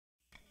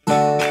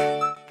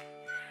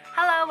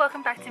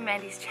welcome back to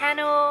Mandi's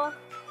channel.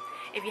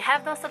 If you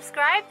have not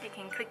subscribed, you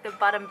can click the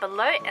button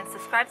below and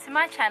subscribe to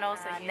my channel.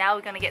 So now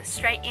we're gonna get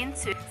straight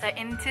into. So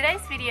in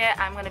today's video,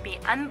 I'm gonna be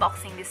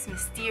unboxing this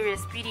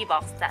mysterious beauty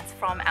box that's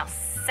from our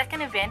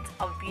second event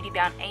of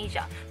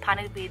beautyboundasia,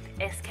 partnered with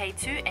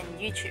SK2 and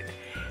YouTube.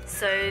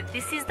 So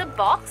this is the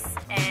box,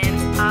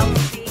 and I'll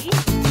be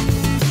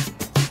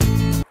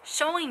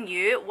showing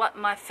you what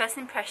my first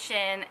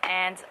impression,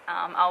 and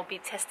I'll be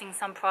testing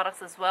some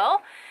products as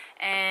well,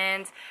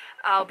 and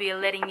I'll be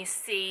letting you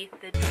see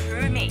the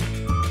true me.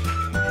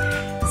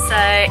 So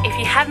if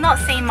you have not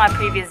seen my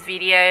previous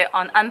video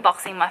on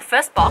unboxing my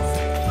first box,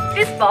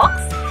 this box,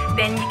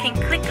 then you can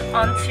click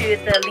onto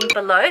the link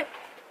below.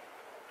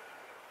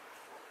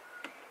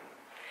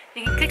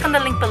 You can click on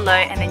the link below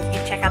and then you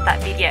can check out that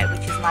video,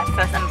 which is my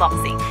first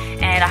unboxing.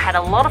 And I had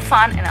a lot of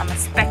fun, and I'm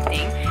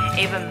expecting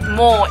even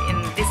more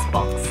in this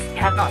box. If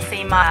you have not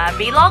seen my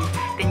vlog,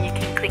 then you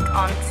can click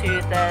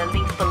onto the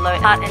link below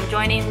and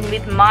join in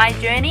with my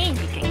journey.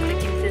 You can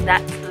click into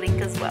that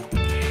link as well.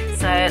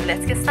 So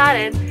let's get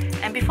started.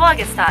 And before I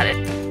get started,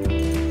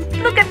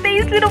 look at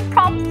these little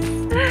prompts.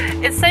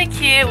 It's so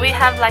cute. We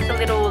have like a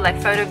little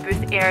photo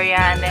booth area,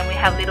 and then we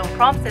have little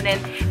prompts, and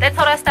then they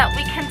told us that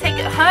we can take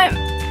it home.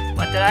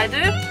 What did I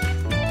do?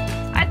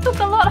 I took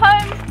a lot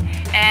home,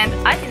 and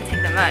I didn't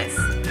take the most.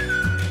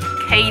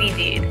 Katie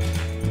did.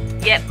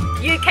 Yep,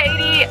 you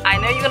Katie, I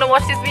know you're gonna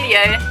watch this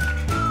video.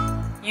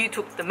 You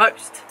took the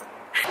most.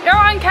 You're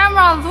on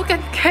camera, look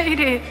at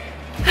Katie.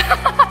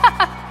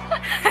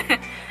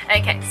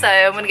 Okay, so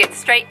I'm gonna get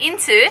straight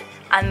into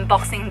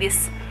unboxing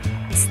this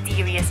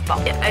mysterious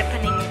box.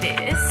 Opening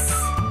this.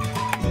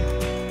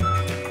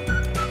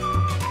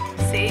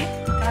 See?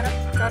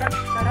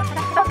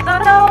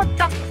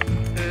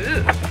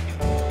 Ooh.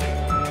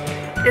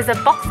 There's a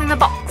box in the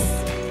box.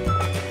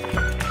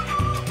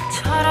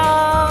 Ta-da!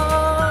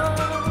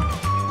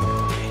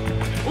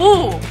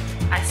 Ooh!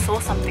 I saw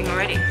something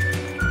already.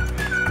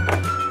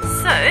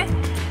 So,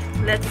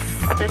 let's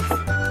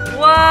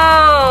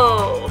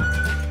whoa!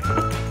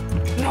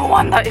 No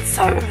wonder it's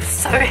so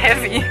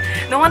heavy.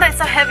 No wonder it's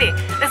so heavy.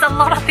 There's a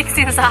lot of things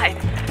inside.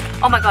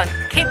 Oh my god,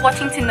 keep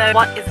watching to know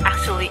what is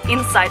actually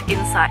inside.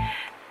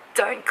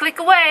 Don't click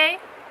away.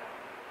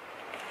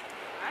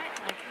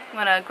 I'm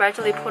gonna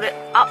gradually put it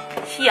up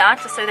here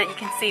just so that you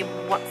can see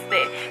what's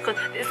there, because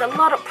there's a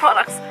lot of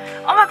products.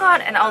 Oh my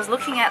god, and I was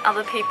looking at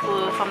other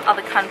people from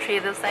other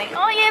countries. They're saying,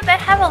 oh yeah, they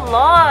have a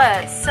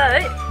lot. So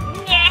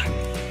yeah,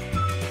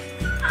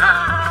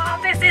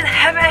 this is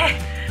heavy.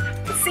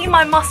 See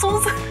my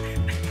muscles?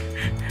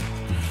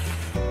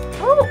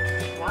 Oh,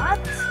 what?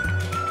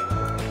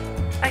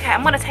 Okay,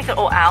 I'm gonna take it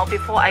all out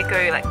before I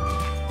go like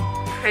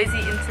crazy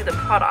into the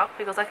product,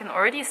 because I can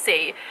already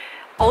see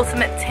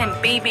Ultimate 10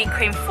 BB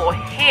cream for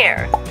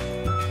hair.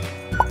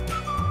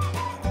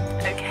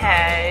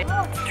 Okay.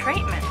 Oh, it's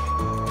treatment.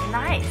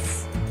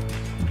 Nice.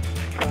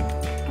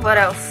 What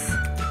else?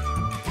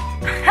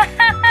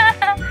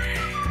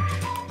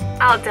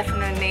 I'll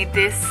definitely need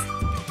this.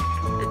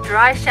 The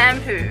dry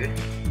shampoo.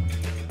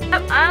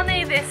 Oh, I'll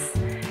need this.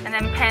 And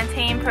then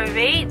Pantene Pro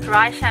V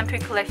dry shampoo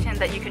collection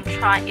that you can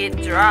try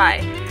it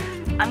dry.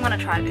 I'm gonna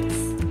try this.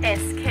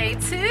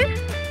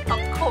 SK2, of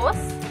course.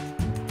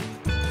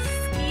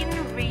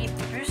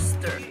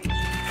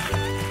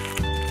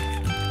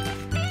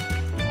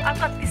 I've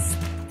got this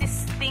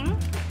thing.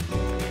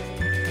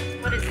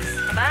 What is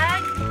this? A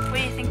bag? What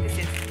do you think this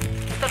is?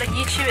 It's got a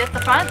YouTube at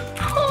the front.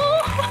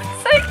 Oh,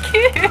 so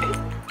cute.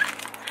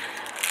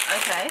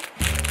 Okay.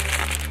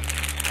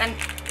 And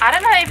I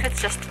don't know if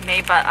it's just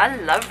me, but I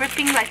love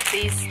ripping like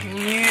these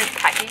new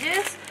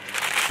packages.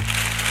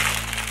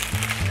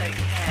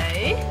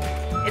 Okay.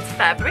 It's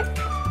fabric.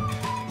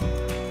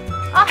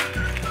 Oh,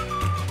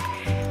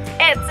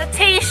 it's a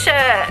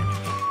t-shirt.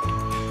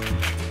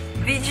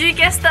 Did you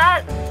guess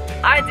that?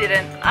 I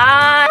didn't.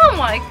 Oh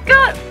my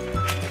god!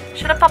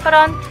 Should I pop it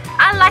on?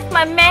 I like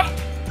my meh.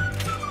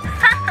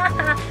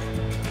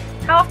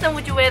 How often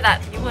would you wear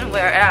that? You wouldn't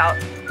wear it out.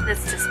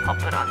 Let's just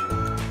pop it on.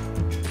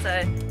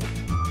 So,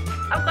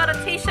 I've got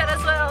a t-shirt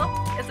as well.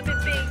 It's a bit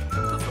big.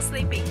 Good for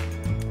sleeping.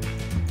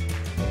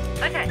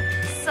 Okay,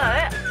 so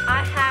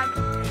I have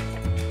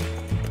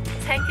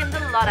taken the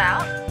lot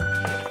out,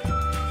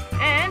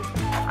 and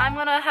I'm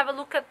gonna have a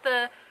look at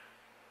the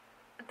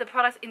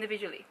products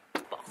individually.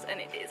 Box, and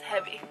it is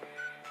heavy.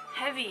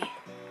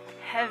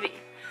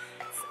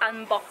 Let's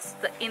unbox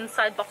the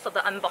inside box of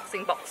the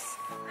unboxing box.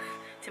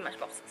 Too much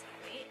boxes.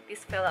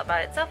 This fell out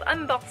by itself.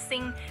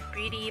 Unboxing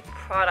beauty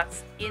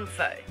products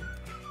info.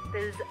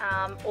 There's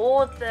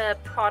all the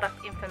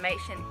product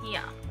information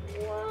here.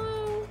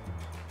 Whoa,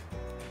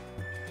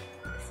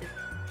 this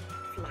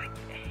is like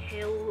a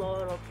hell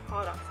lot of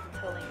products, I'm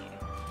telling you.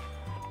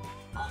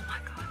 Oh my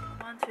god.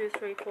 1, 2,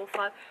 3,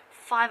 4,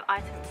 5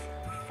 items.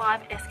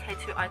 5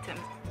 SK2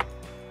 items.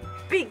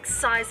 Big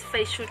size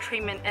facial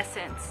treatment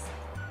essence.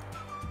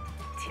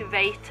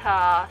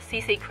 Tivata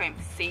CC cream.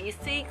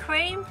 CC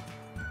cream?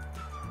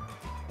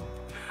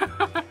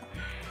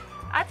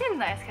 I didn't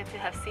know SK2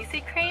 have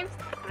CC creams.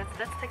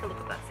 Let's take a look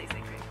at that CC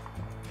cream.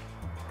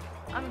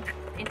 I'm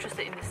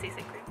interested in the CC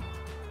cream.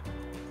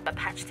 A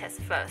patch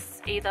test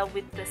first, either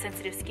with the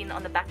sensitive skin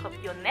on the back of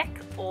your neck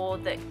or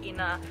the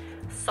inner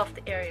soft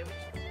area.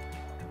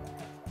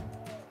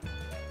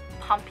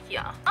 Pump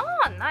here.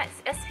 Ah,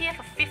 nice. SPF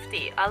of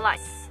 50. I like.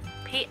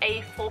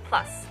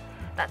 PA4+.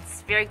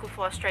 That's very good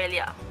for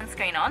Australia.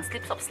 Sunscreen on.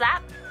 Slip, slop,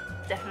 slap.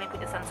 Definitely put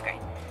your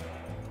sunscreen.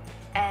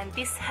 And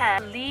this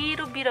has a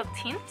little bit of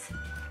tint.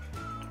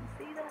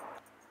 See that?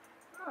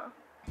 Oh.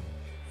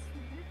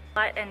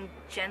 Light and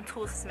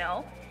gentle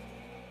smell.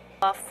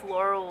 A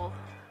floral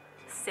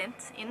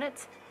scent in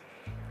it.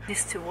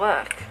 This to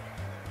work.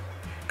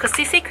 Because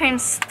CC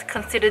cream's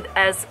considered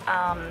as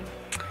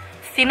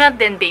thinner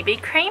than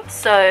BB cream,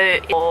 so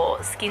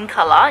your skin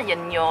color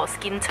and your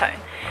skin tone.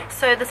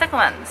 So the second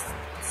one's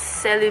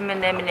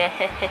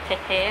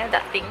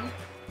that thing.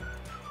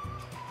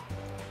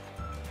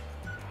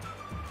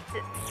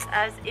 It's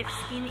as if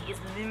skin is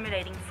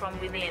illuminating from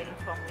within.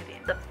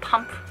 The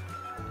pump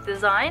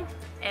design,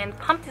 and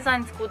pump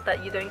design is good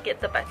that you don't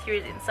get the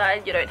bacteria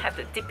inside. You don't have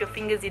to dip your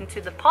fingers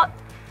into the pot.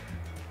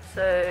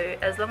 So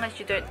as long as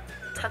you don't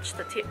touch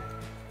the tip.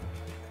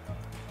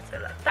 So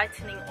like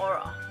lightening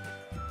aura.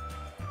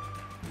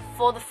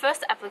 For the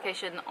first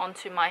application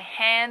onto my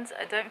hands,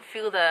 I don't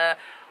feel the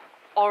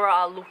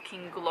aura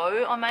looking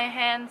glow on my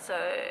hand, so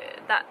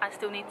that I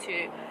still need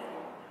to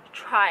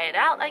try it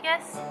out, I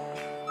guess.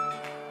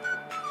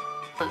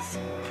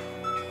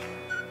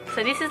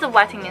 So this is the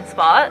whitening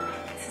spot.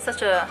 This is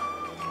such a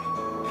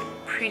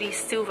pretty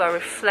silver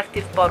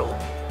reflective bottle.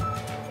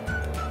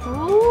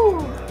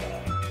 Ooh.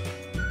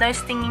 No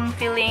stinging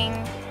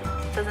feeling.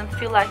 Doesn't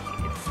feel like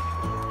it's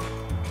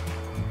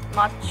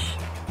much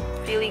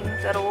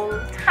feelings at all.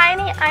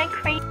 Tiny eye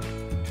cream.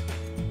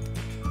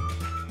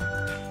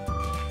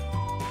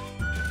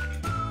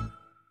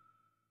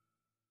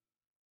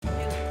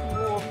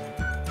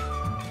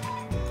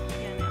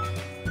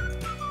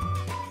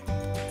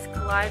 It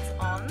glides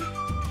on.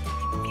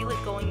 You feel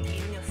it going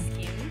in your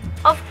skin.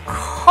 Of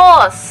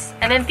course!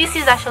 And then this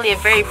is actually a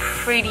very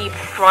pretty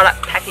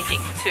product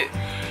packaging too.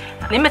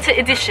 Limited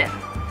edition.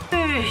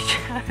 Huge!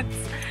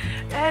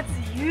 That's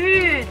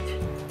huge!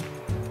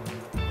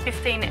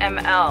 15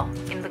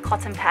 ml in the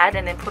cotton pad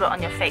and then put it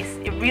on your face.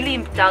 It really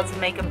does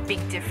make a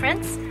big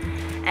difference,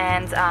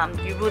 and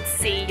you would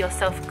see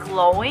yourself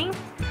glowing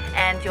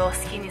and your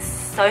skin is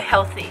so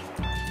healthy.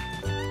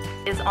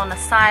 It's on the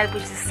side,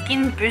 which is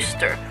skin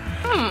booster.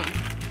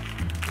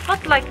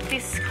 Got like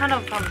this kind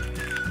of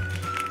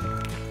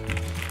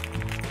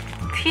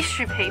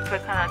tissue paper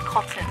kind of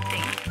cotton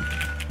thing,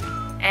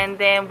 and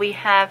then we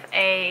have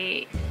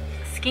a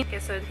skin. Okay,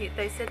 so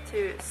they said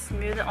to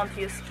smooth it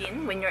onto your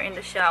skin when you're in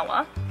the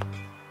shower.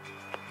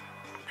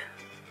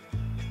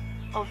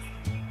 Of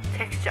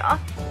texture.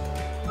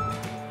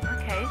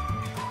 Okay,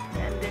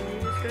 and then you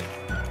just go.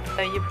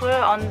 So you put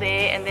it on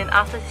there, and then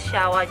after the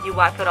shower you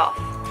wipe it off,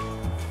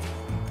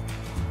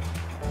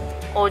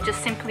 or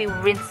just simply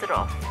rinse it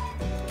off.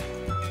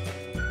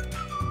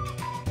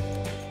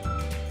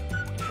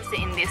 Interested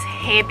in this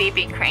hair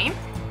BB cream,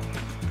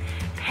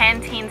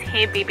 Pantene's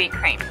hair BB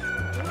cream.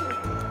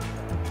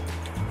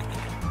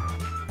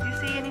 Do you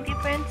see any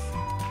difference?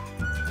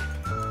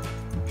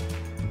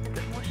 Is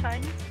it more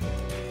shiny?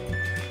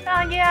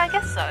 Oh yeah, I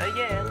guess so.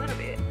 Yeah, a little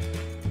bit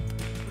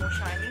more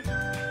shiny.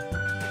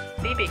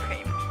 BB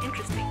cream.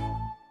 Interesting.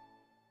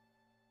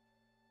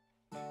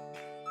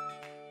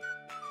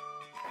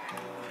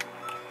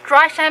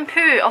 Dry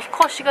shampoo. Of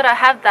course you gotta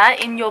have that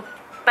in your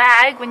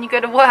bag when you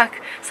go to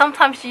work.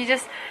 Sometimes you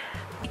just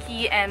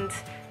icky and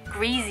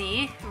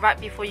greasy right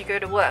before you go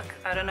to work.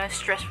 I don't know,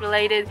 stress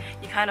related.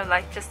 You kind of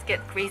like just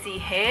get greasy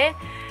hair,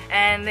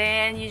 and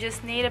then you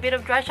just need a bit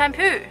of dry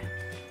shampoo.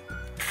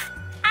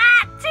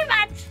 Ah, too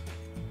much!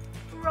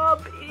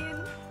 Rub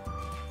in.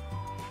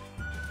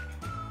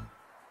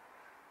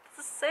 Does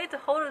it say to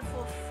hold it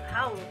for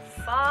how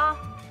far?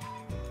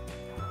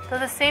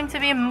 Does it seem to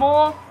be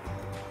more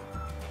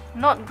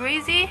not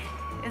greasy?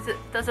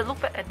 Does it look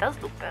better? It does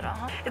look better,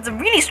 huh? It's a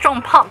really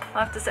strong pump,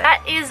 I have to say.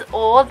 That is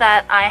all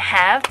that I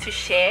have to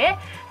share.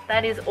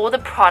 That is all the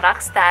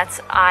products that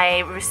I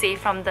received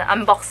from the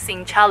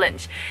unboxing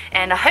challenge,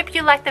 and I hope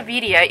you liked the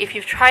video. If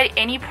you've tried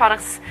any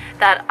products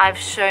that I've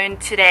shown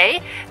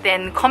today,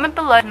 then comment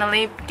below.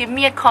 Give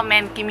me a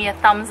comment, give me a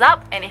thumbs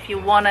up, and if you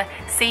want to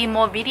see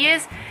more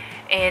videos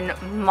in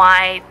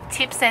my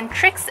tips and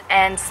tricks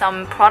and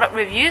some product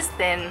reviews,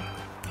 then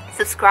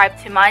subscribe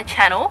to my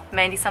channel,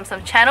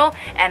 MandiiSumsum channel,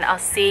 and I'll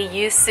see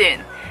you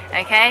soon.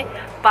 Okay,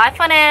 bye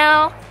for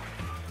now.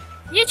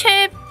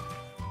 YouTube.